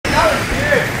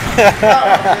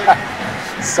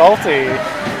Salty.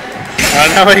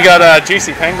 Now we got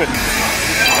JuicyPengin.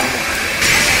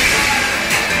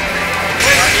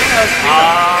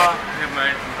 Never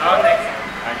mind.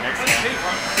 Next time.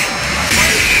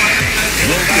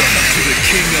 Welcome to the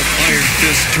King of Iron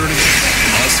Fist tournament,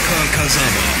 Asuka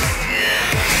Kazama.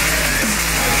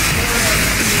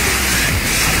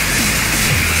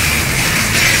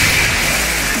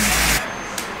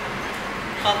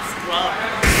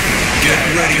 Get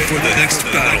ready for the next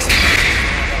battle.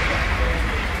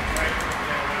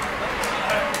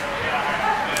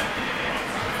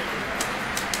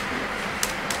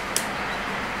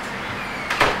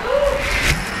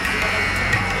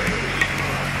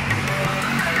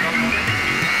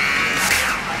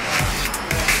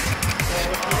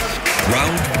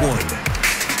 Round 1.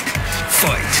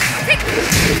 Fight.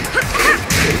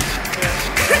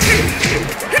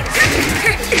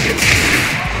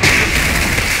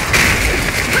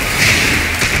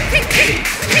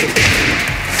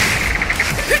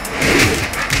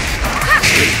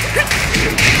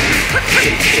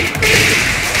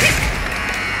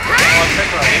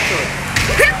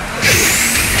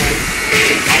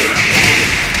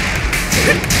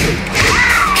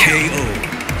 KO.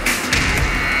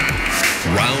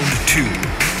 Round 2.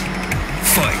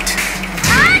 Fight.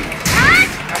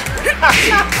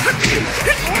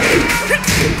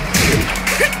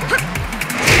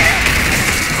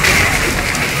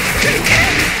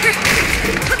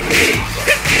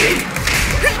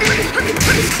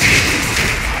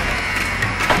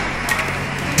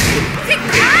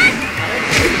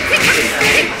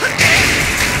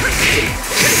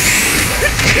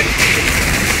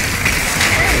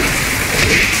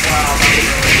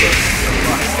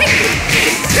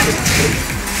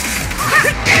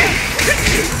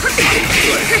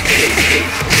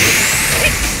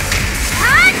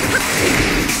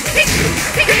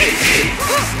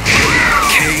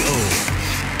 KO.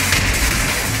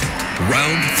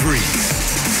 Round 3.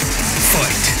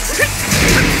 Fight.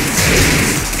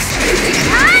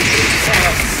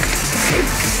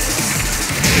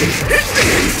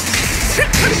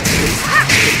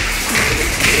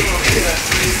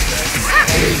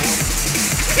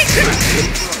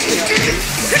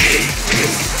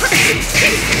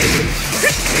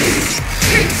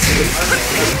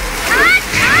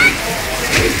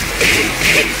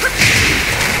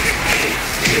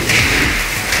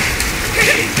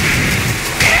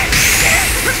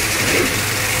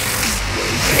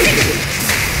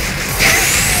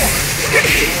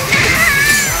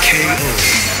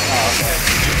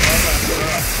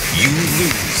 You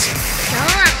lose.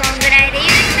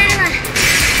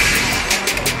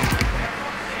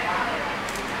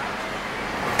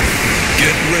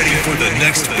 Get ready for the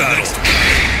next battle.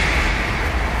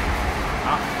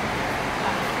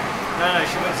 No,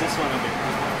 she wins this one a bit.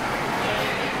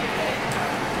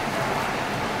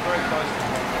 Very close.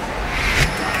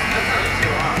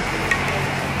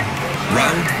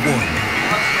 Round 1.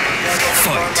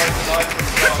 Fight.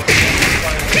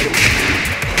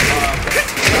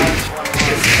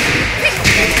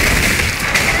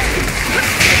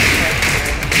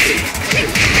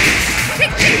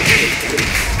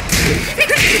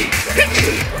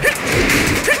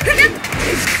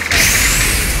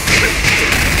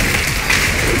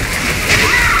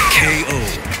 KO.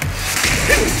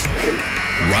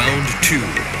 Round 2.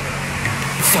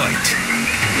 Fight.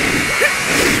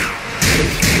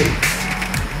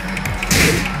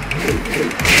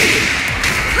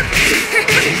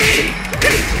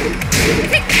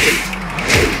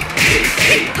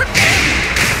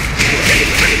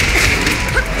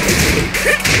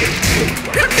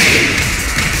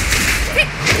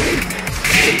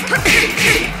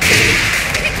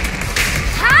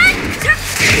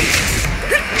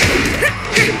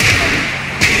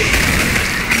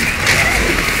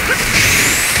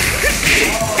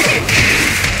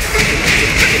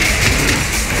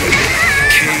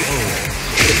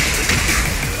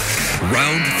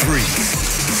 Round 3.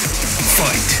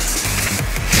 Fight.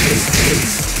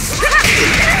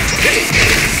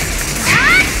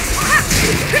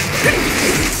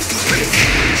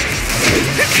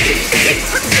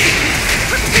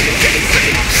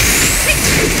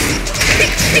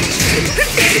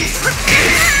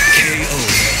 KO.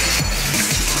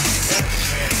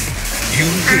 You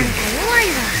win.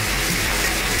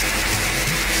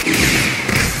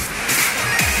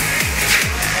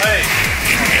 Hey.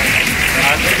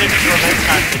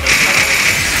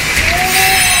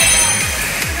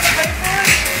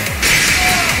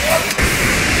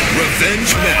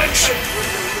 Revenge match.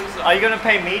 Are you gonna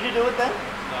pay me to do it then?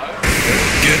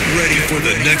 Get ready for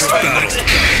the next battle.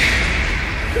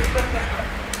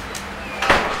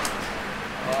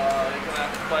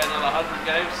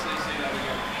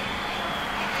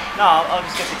 No, I'll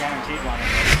just get the guaranteed one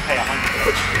and pay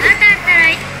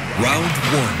 100. Round 1.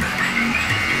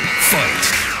 Fight.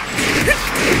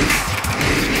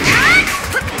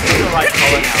 It's the right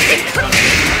color now.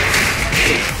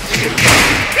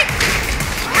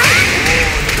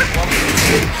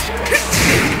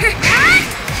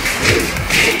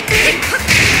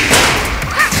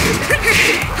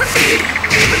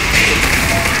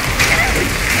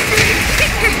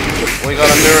 We got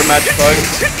a mirror match,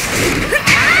 folks.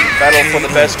 Battle for the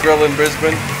best grill in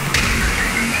Brisbane.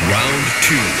 Round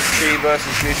 2. Chi versus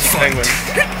JuicyPengin.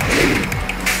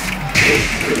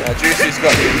 Juicy's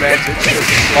got the advantage because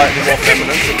he's slightly more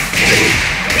feminine.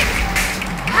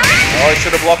 Oh, I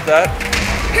should have blocked that.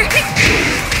 Yeah,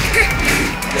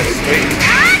 sweet.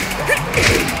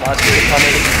 Nice bit of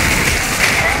punish.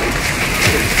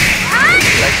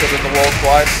 Takes her to the wall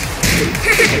twice.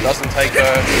 It doesn't take her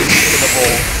to the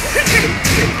ball.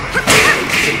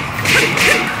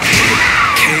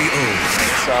 KO.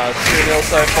 It's 2-0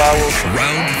 so far. We'll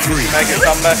Round 3. make a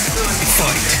comeback.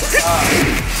 Fight.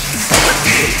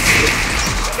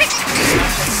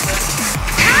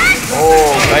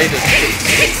 Oh, baited.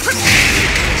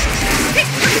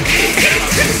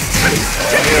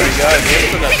 Oh, here we go, the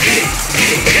infinite.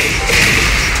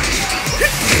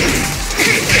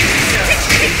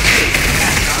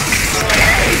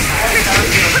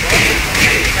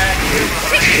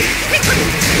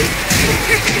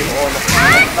 Oh,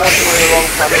 unfortunately the wrong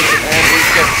punish, and he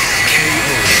gets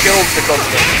killed because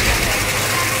of it.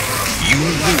 You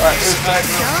lose.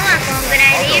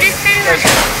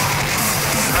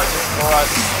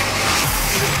 Alright.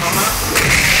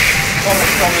 Tom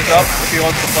is up if he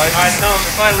wants to play. Alright, Tom,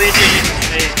 if I lead you, you can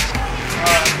lead.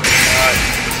 Alright.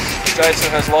 Jason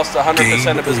has lost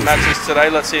 100% of his matches today.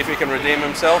 Let's see if he can redeem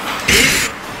himself.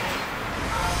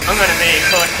 I'm gonna be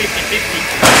called 50-50.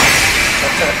 You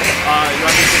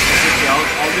want me 50-50?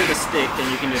 I'll do the stick and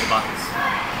you can do the buttons.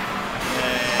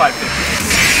 5-50.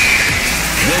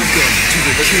 Welcome to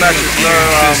the This King match of is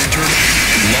Iron Fist tournament.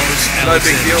 no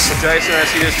big deal for Jason,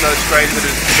 as he is no stranger to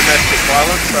domestic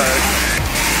violence, so it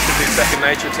should be second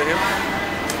nature to him.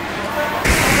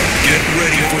 Get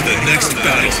ready for the next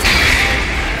battle.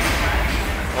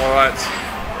 Alright.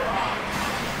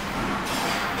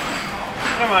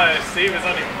 Come on, Steve is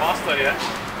only master yet.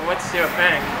 What's your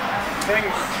thing?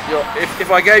 If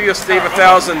I gave your Steve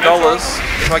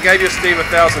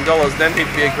 $1,000, then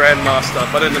he'd be a grandmaster.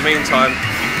 But in the meantime,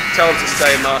 tell him to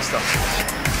stay a master.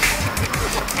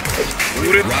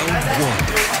 Round 1.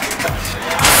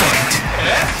 Fight.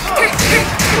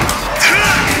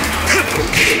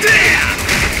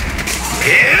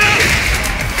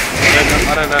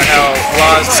 I don't know how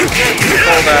Lars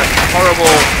call that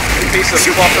horrible piece of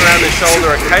cloth around his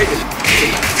shoulder a cape.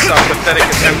 Some pathetic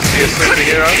attempt to be a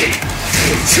superhero.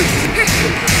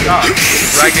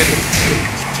 Ragged,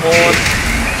 torn.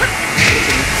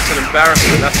 It's an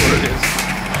embarrassment, that's what it is.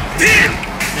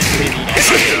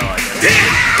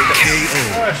 KO.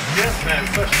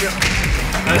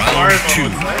 Round 2.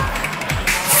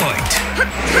 Fight.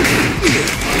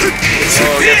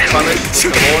 Oh, gets punished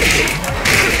with the launch.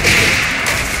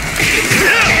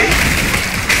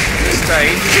 This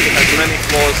stage has many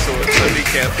flaws to it, so be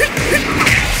careful.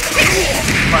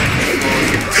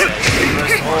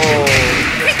 Oh,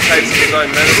 just takes his own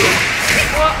medicine.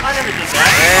 What? I never did that.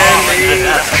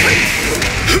 And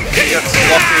he gets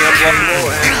blocking unblockable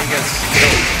and he gets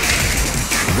killed.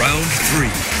 Round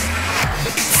 3.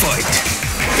 Fight.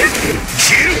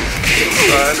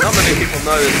 So not many people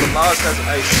know this, but Lars has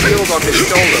a shield on his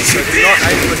shoulder, so do not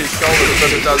aim for his shoulder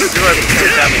because it does 0%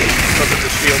 damage because of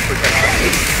the shield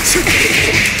protection.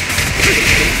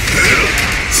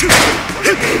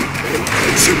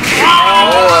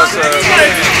 Oh, that's a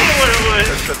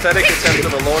pathetic attempt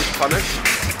at a launch punish.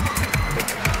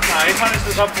 Nah, he punished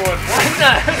us upward. What?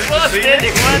 No, it was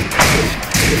standing one.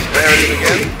 There it is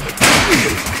again.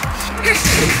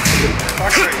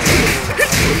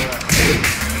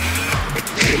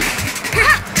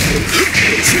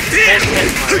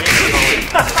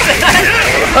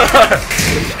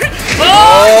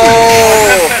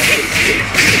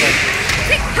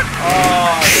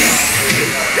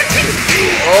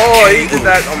 Oh, he did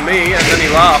that on me and then he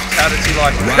laughed. How does he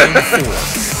like Round that?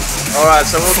 4. Alright,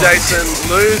 so will Jason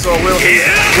lose or will he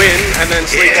win and then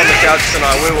sleep on the couch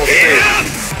tonight? We will see.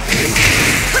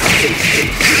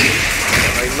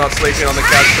 He's not sleeping on the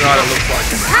couch tonight, it looks like.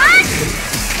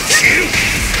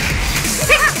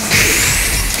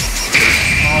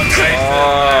 Oh, Jason.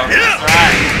 Oh.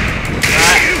 Right.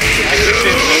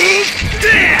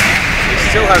 He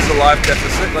still has the life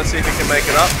deficit. Let's see if he can make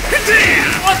it up.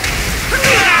 What?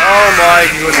 Oh my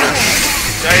goodness.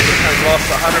 Jason has lost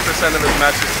 100% of his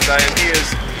matches today, and he is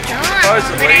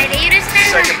supposedly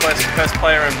second best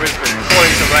player in Brisbane,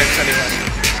 according to ranks anyway.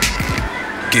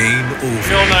 Game over.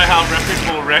 We all know how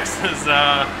reputable Rex's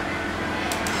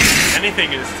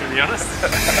anything is, to be honest.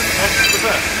 That's the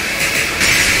best.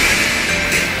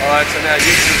 Alright, so now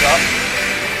Yux is up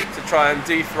to try and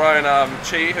dethrone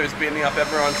Chi, who's beating up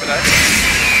everyone today.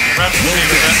 Welcome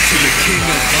to the King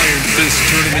of Iron Fist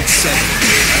Tournament 7,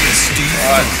 Steve.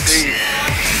 Alright, Steve.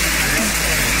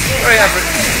 Very average.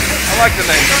 I like the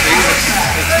name Steve.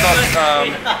 It's not it's a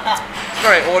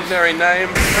very ordinary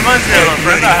name. Reminds me of a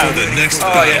friend I have.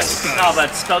 Oh yes. No, but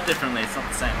it's spelled differently. It's not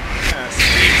the same. Yeah,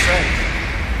 Steve Singh.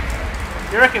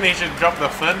 You reckon he should drop the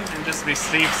fin and just be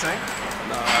Steve Singh?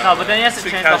 No, but then he has to Too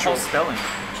change casual. the whole spelling.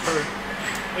 True.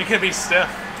 It could be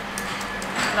Steph.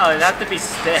 No, it'd have to be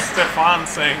Steph. Stefan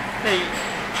Singh. Hey,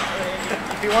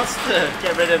 if he wants to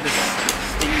get rid of this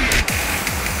Steve,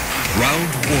 Round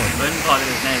 1. learn part of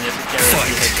his name, you have to get rid of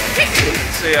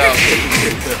See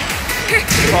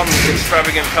Tom's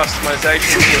extravagant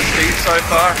customization for Steve so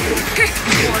far. I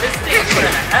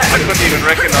couldn't even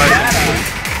recognize him.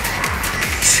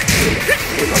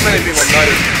 Not many people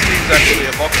notice Steve's actually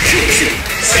a boxer.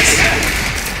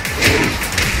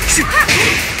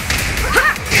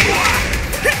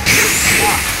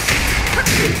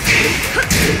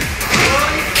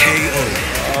 KO.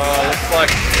 Looks like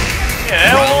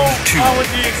Yeah, well, Round 2. how would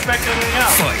you expect anything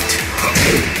else? Fight.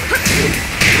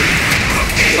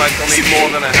 they'll need more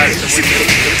than it has to win this.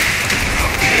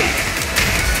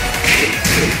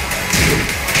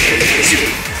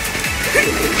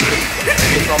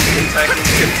 Maybe Tom's been taking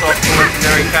tips off the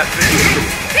legendary catfish.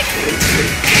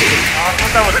 I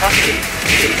thought that was Husky.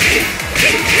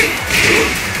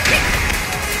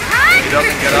 He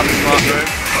doesn't get up, smart move.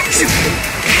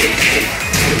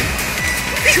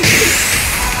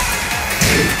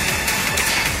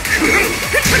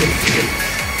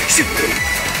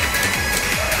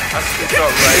 Husky's got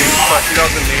range, but she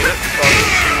doesn't need it because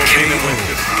she will beat him with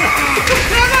just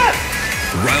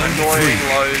Round annoying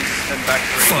 3. lows and back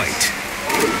threes. Fight.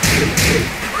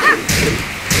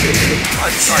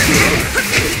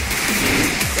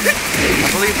 I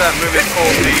believe that move is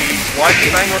called the White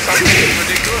Fang or something. It's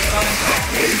ridiculous.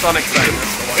 Sonic Fang,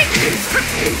 that's the one.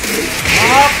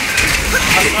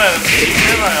 I swear,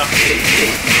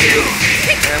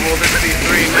 And will this be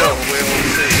 3-0? We will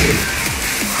see.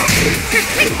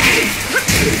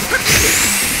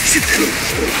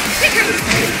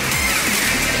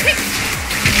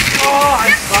 oh, I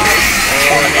suck.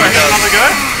 Another go?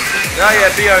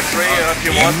 Yeah, BO3 if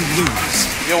you want. You lose.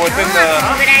 You're within the...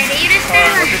 What did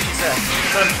she say?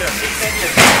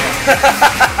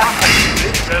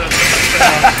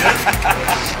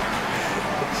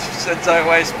 She said don't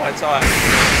waste my time.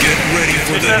 Get ready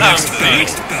for the next battle.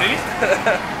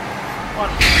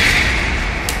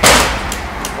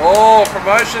 Oh,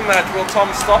 promotion match. Will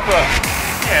Tom stop her?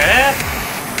 Yeah.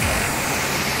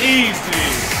 Easy.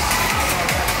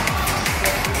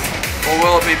 Or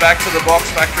will it be back to the box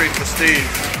factory for Steve?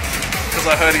 Because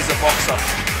I heard he's a boxer.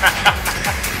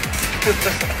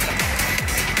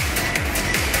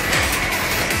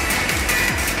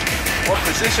 What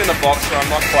position a boxer, I'm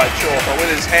not quite sure, but with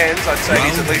his hands, I'd say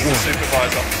he's at least a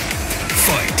supervisor.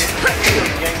 Fight.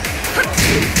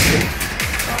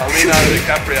 Leonardo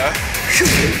DiCaprio.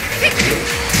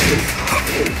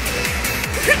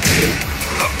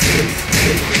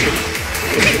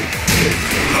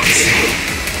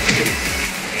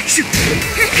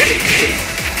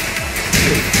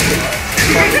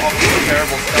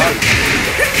 Terrible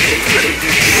start.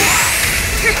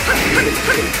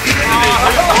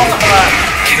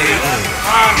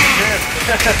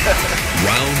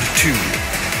 Round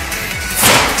 2.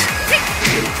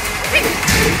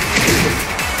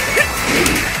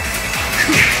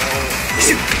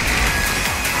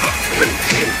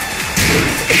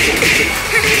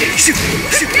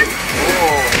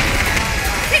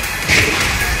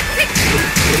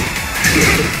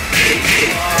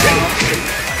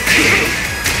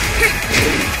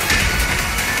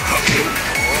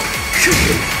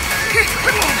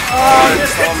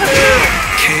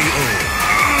 KO.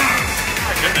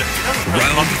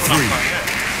 Round 3.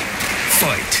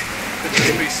 Fight. Could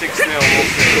this be 6-0? We'll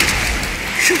see.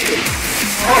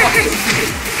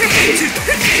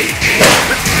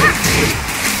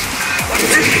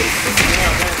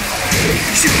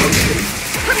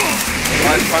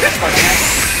 Nice punish by him.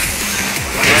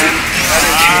 And that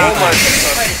is almost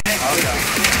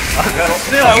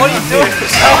What are you doing?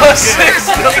 That was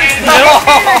 6-0.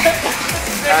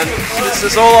 And this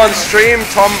is all on stream.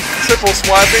 Tom triple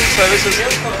swiping, so this is...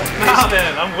 Nah,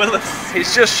 man, I'm Willis.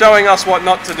 He's just showing us what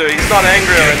not to do. He's not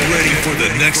angry or Get anything. ready for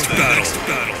the next battle. It's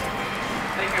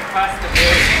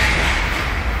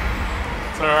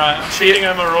alright, I'm cheating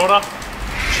a Marauder.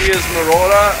 She is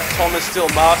Marauder, Tom is still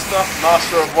Master.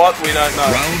 Master of what? We don't know.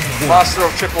 Round one. Master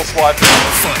of triple swiping.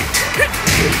 Fight.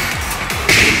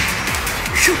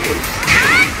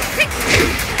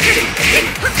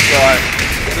 Right.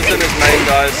 This isn't his main,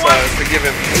 guys, so forgive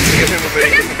him. Forgive him for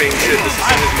being shit. This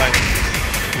isn't his main.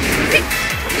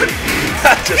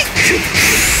 Just...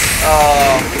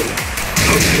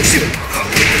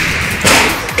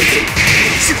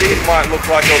 Steve might look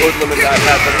like a hoodlum in that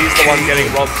hat, but he's the one getting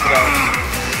robbed today.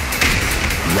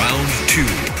 Round two.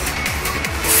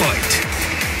 Fight.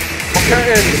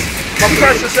 Canes! My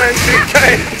precious antique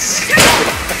canes!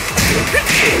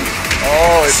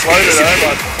 Oh, he floated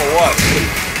over. For what?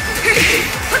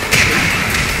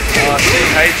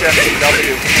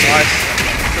 HFW. Nice.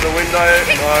 To the window.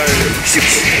 No.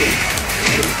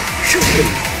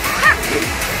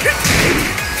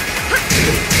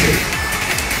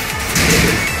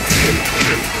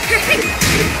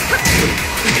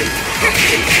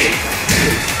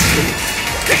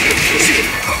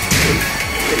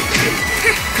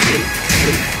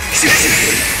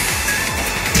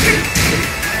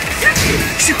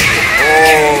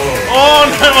 Oh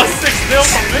no, it was 6-0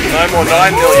 from me. No more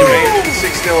 9-0, you mean?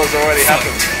 6-0 has already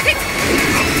happened.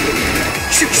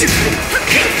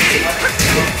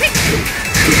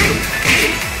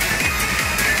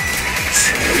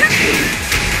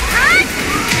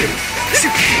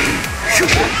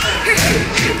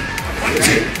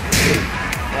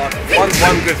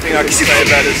 One good thing I can say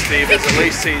about his Steve is at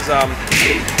least he's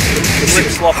slip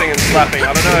slopping and slapping.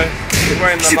 I don't know, he's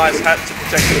wearing the nice hat to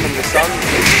protect him from the sun,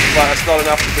 but it's not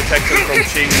enough to protect him from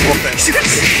Chi's offense.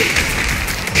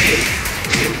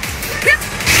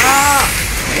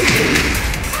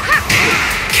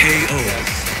 KO.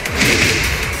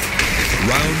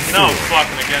 Round four. No,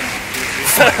 fucking again.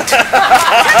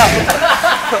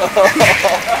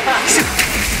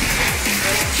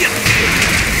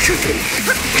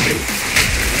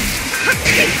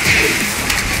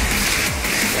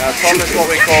 Tom is what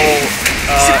we call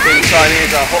in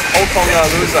Chinese a Hotonga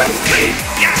loser.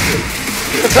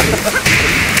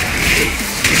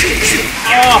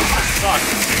 Oh, fuck.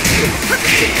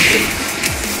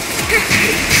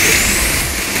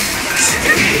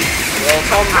 Well,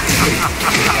 Tom,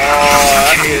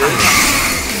 that is,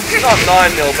 it's not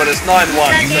 9-0, but it's 9-1,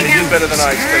 so he's better than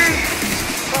I expected.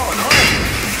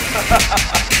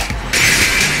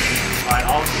 Alright,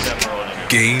 I'll do that for again.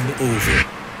 Game over.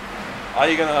 Are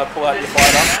you going to pull out your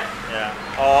fighter? Yeah.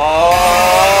 Oh!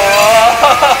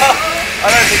 I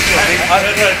don't think he'll win.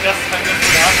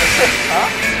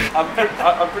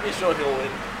 I'm pretty sure he'll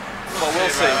win. Well,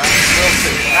 we'll see. We'll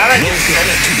see. Welcome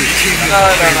to the King of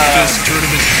Iron Fist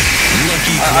Tournament.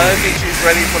 Lucky I don't think she's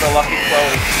ready for the lucky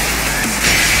Chloe.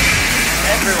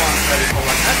 Everyone's ready for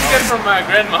one. Let's get from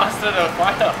Grandmaster to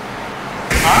fighter.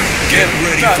 Get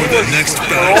ready for the next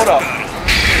battle.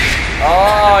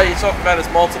 Oh, you talk about his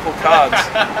multiple cards.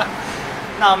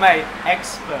 No, mate,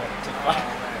 expert to fight.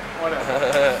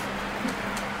 Whatever.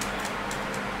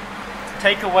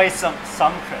 Take away some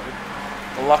credit.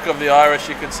 The luck of the Irish,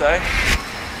 you could say.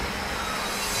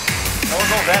 That was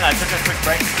all then. I took a quick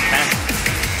break.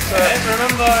 So,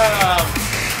 remember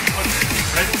what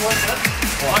Reddit was that?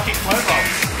 Lucky Clover.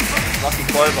 Lucky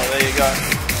Clover, there you go.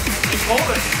 You called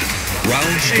it.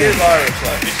 Round She is Irish,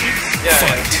 though. Is she? Yeah,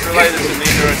 she's related to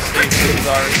Nina and Steve, she's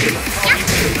Irish.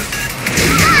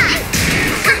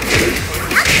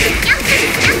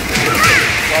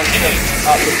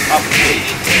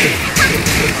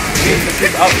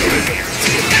 Up.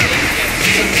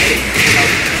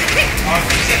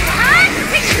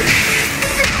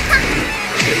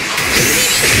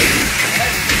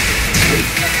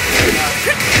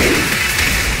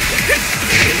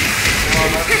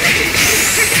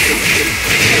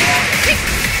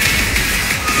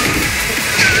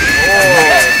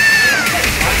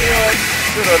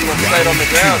 Should have stayed on the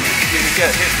ground. You can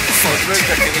get hit. Move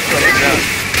check on the ground.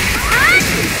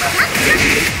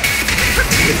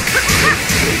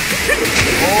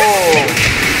 Oh!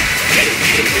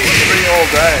 Free all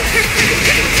day.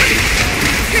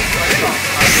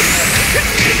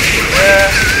 Yeah,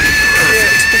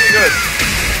 pretty good.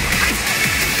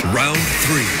 Round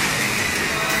three.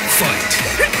 Fight.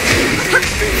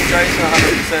 He's beating Jason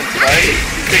 100% today.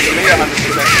 He's beating me 100%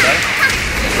 today.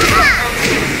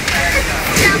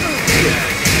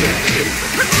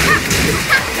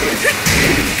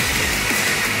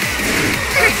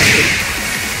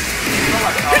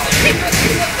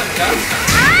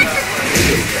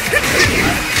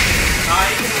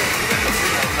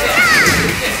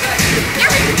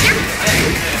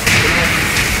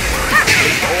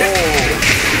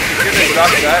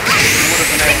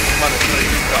 punish, but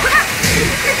he's done.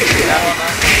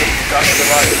 Just at the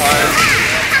right time.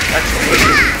 Actually,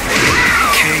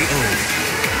 KO.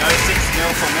 No 6-0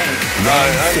 for me.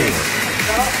 Round only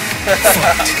 4.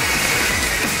 Fight.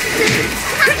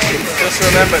 just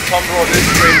remember, Tom brought this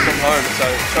stream from home, so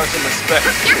show some respect.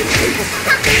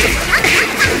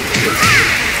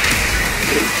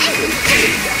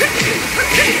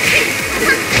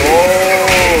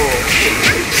 Oh!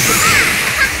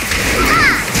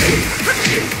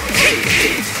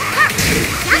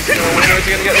 He's gonna win or is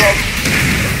he gonna get robbed?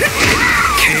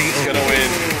 He's KO. gonna win.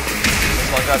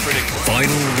 Just like I predicted.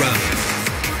 Final round.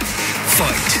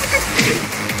 Fight.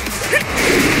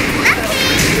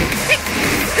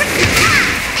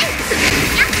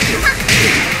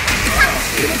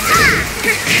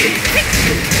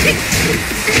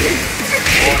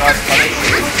 Oh, nice punish.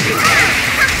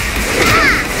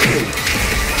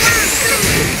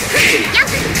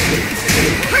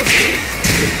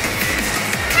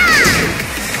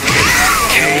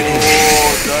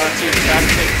 Oh, dirty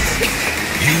tactics.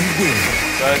 You win.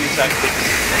 Dirty tactics.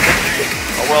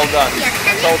 Oh, well done.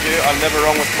 I told you, I'm never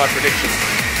wrong with my predictions.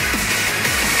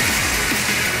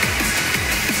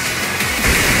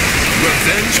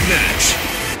 Revenge match.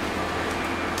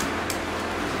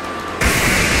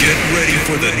 Get ready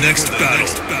for the next battle.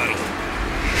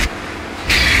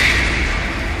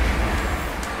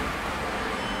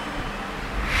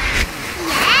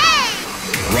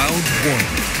 Round 1.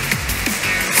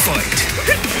 Fight.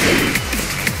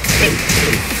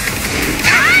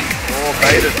 Oh,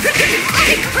 baited.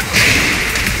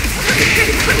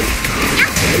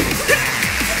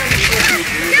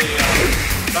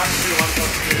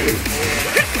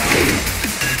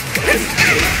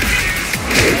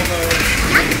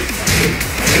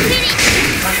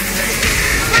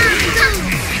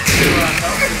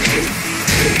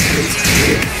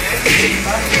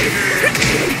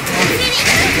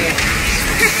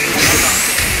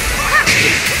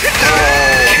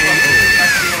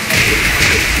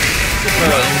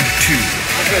 Round 2.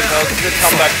 Good, that was a good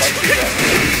comeback by Chico.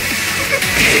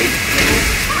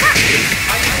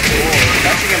 Oh,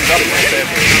 catching him up right there.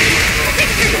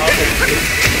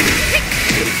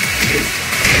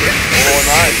 Oh,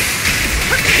 nice.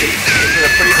 Is it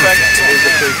a prefect? It is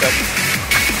a prefect.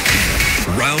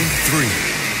 Round 3.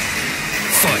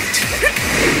 Fight.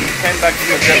 Came back from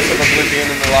the depths of oblivion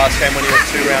in the last game when he was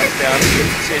 2 rounds down.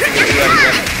 See if he can do that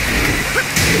again.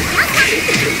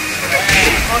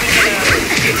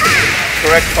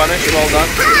 Correct punish, well done.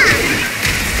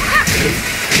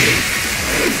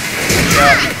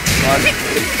 Yeah, nice.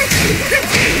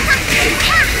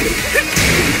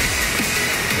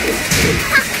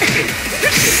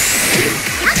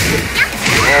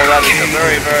 Oh, that is a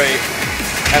very, very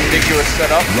ambiguous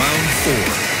setup. Round 4.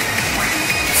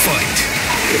 Fight.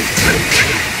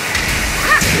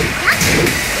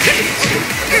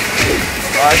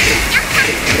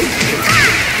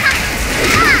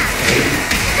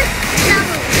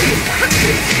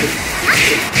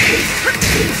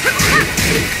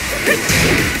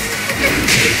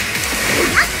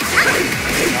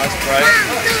 Nice break.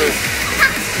 Good.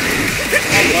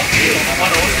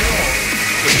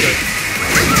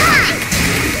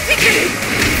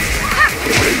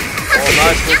 Oh,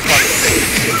 nice good punch.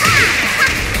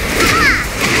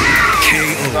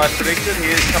 KO. Nice prediction, he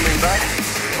is coming back.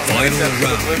 Final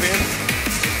round. Oblivion.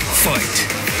 Fight.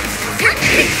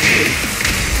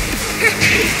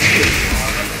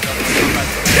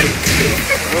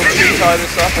 Will she tie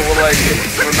this up or will they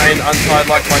remain untied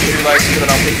like my shoelaces that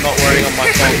I'm not wearing on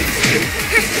my phone?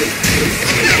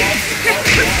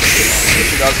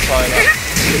 She does tie it up.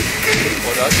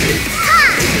 Or does she?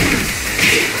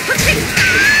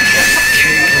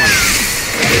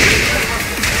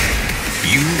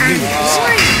 You lose.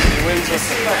 He wins with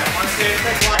the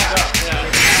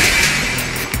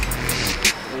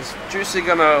Is Juicy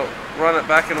gonna run it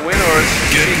back and win, or is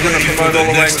she gonna promote all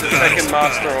the way to Tekken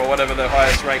Master or whatever the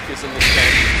highest rank is in this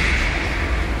game?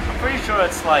 I'm pretty sure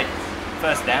it's like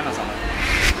first dan or something.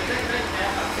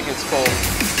 I think it's called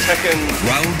Tekken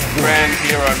Round 1. Grand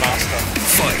Hero Master.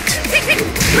 Fight.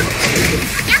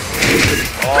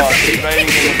 Oh, she's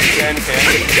baiting him with the can.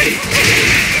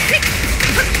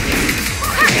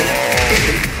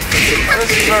 Oh,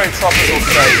 this is a very tropical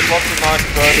stage. Lots of nice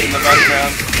birds in the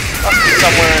background. Must be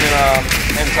somewhere in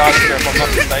Antarctica, if I'm not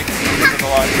mistaken, because of the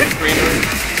like greenery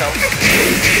itself.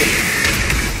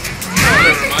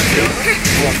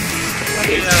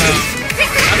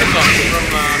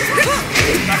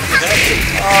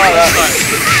 Oh, that's like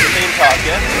theme park,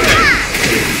 yeah?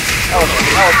 That was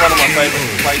one of my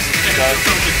favourite places to go.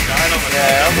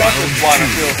 Yeah, I was just one, I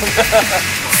feel.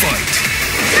 Fight.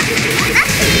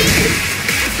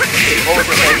 What was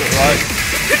your favourite ride?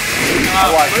 I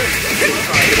like blue.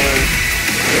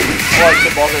 I like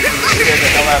toboggans and it scared the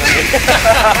hell out of me.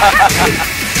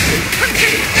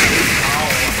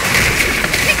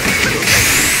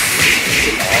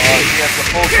 Oh, he gets the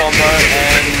full combo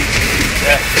and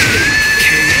yeah.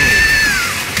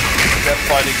 Death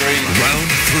by degrees. Round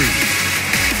 3.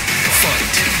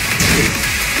 Fight.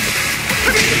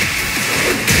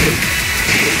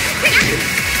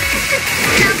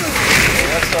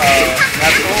 That's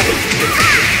natural.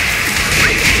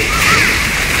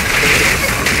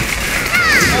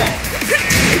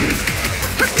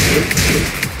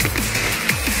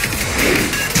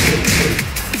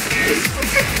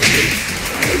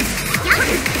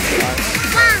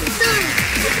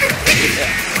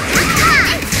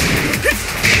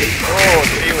 Oh,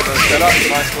 G with a setup,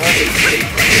 nice work.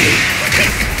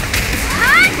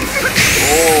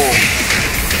 Oh,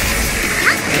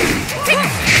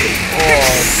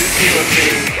 Juicy with the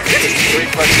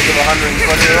reflexes of a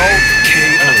 120-year-old.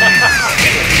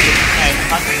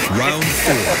 Round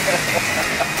 4.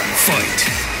 Fight.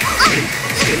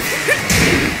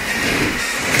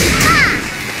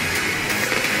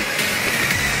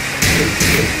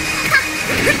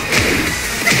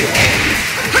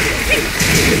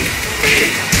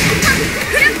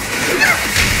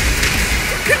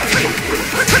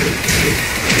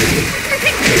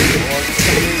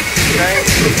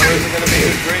 Where is it going to be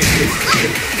good green?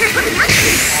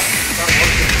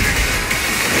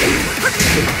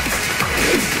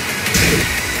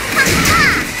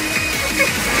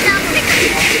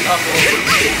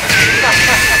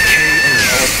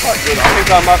 Quite good. I think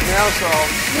I'm up now, so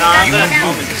No, I'm gonna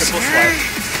triple swipe.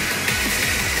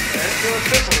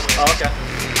 Oh, okay.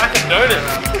 I condone it.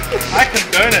 I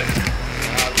condone it.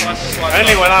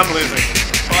 Only when I'm losing.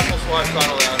 triple swipe's not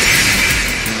allowed.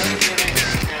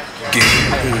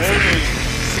 Game over. Only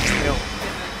 6-0.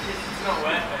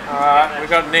 Alright, we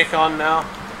got Nick on now.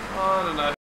 I don't know.